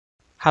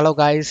Hello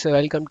guys,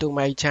 welcome to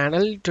my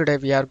channel. Today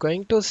we are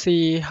going to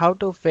see how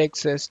to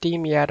fix a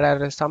Steam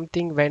error.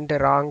 Something went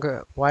wrong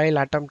while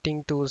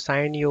attempting to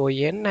sign you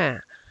in.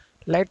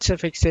 Let's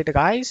fix it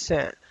guys.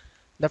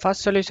 The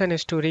first solution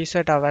is to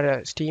reset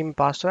our Steam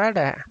password.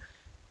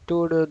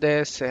 To do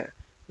this,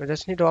 we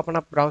just need to open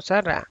up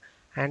browser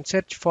and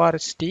search for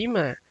Steam.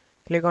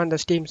 Click on the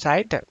Steam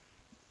site.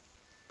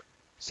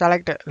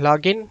 Select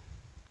login.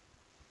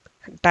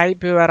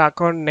 Type your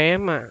account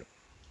name.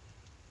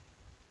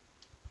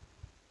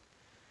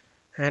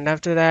 And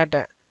after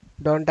that,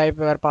 don't type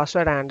your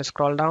password and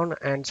scroll down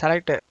and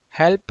select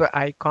help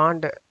I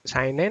can't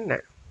sign in.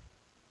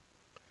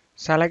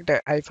 Select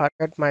I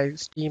forgot my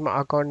Steam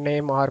account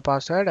name or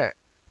password.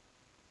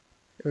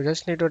 You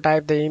just need to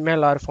type the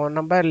email or phone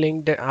number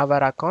linked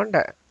our account,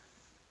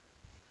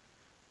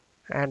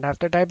 and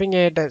after typing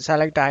it,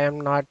 select I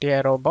am not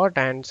a robot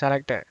and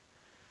select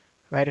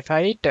verify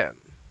it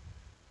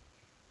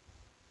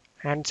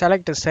and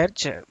select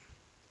search.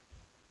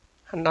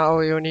 Now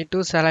you need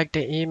to select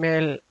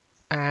email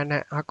and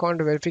account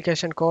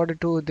verification code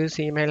to this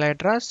email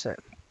address,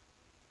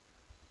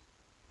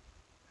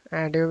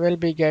 and you will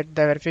be get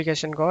the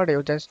verification code.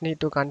 You just need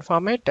to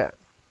confirm it.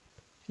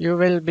 You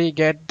will be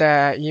get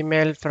the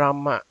email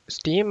from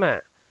Steam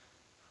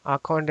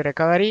account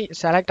recovery.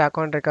 Select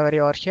account recovery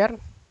over here,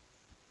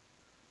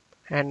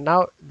 and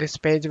now this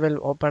page will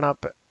open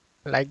up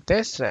like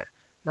this.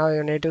 Now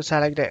you need to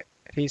select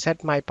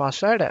reset my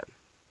password.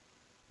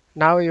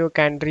 Now you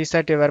can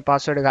reset your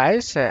password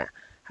guys.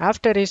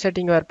 After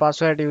resetting your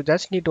password, you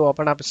just need to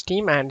open up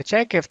Steam and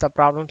check if the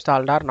problem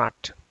solved or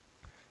not.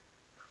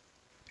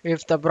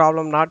 If the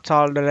problem not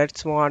solved,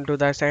 let's move on to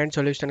the second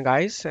solution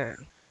guys.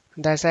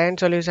 The second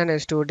solution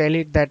is to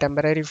delete the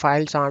temporary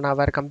files on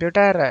our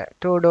computer.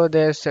 To do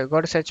this, go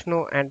to search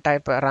menu and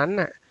type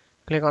run.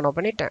 Click on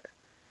open it.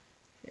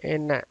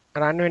 In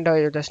run window,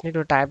 you just need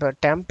to type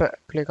temp.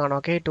 Click on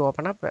OK to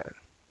open up.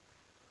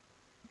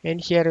 In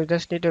here, you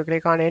just need to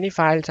click on any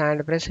files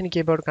and press in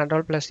keyboard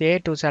Ctrl+A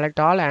to select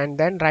all, and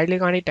then right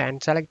click on it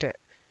and select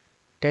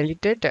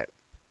delete it.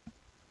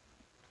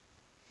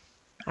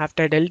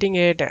 After deleting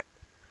it,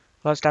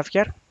 close stuff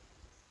here.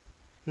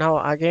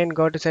 Now again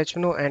go to search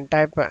menu and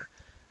type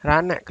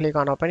run. Click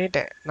on open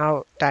it.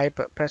 Now type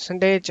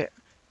percentage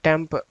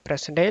temp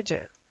percentage.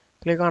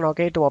 Click on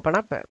OK to open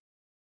up.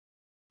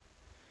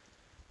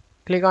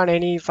 Click on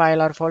any file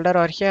or folder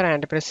over here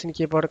and press in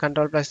keyboard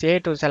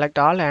Ctrl+A to select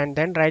all, and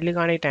then right click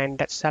on it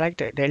and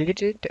select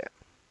delete it.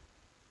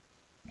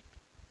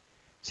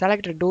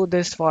 Select do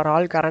this for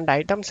all current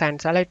items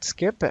and select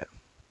skip.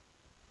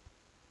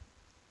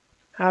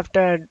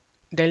 After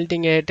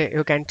deleting it,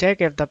 you can check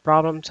if the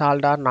problem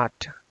solved or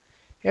not.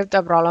 If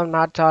the problem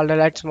not solved,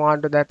 let's move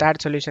on to the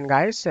third solution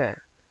guys.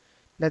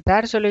 The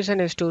third solution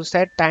is to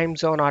set time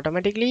zone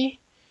automatically.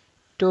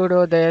 To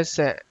do this,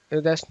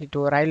 you just need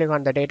to right click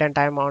on the date and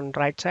time on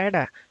right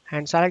side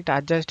and select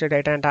adjust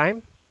date and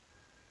time.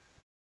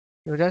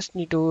 You just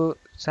need to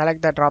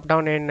select the drop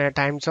down in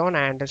time zone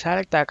and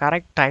select the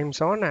correct time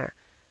zone,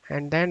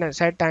 and then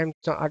set time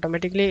zone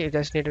automatically. You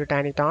just need to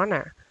turn it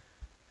on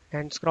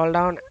and scroll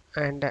down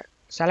and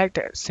select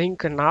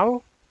sync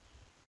now.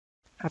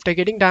 After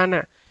getting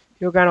done,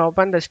 you can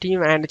open the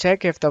Steam and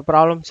check if the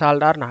problem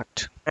solved or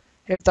not.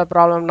 If the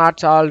problem not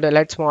solved,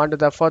 let's move on to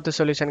the fourth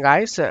solution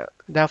guys.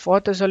 The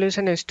fourth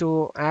solution is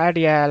to add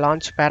a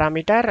launch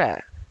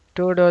parameter.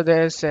 To do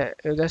this,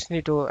 you just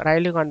need to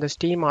right click on the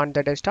Steam on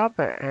the desktop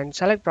and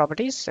select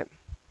properties.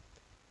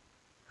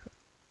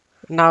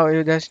 Now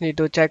you just need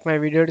to check my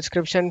video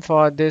description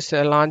for this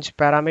launch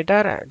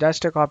parameter.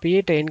 Just copy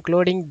it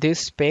including this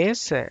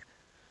space.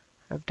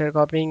 After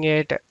copying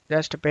it,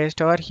 just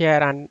paste over here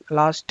and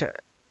last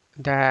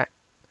the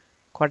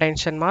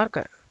quotation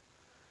mark,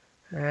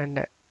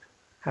 and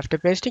after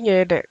pasting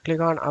it, click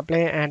on apply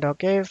and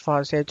OK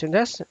for save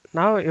changes.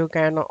 Now you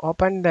can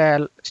open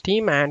the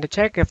Steam and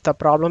check if the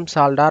problem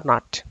solved or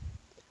not.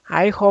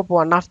 I hope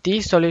one of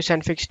these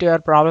solutions fixed your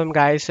problem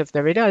guys. If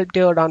the video helped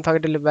you, don't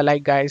forget to leave a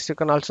like guys. You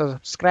can also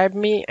subscribe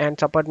me and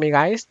support me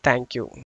guys. Thank you.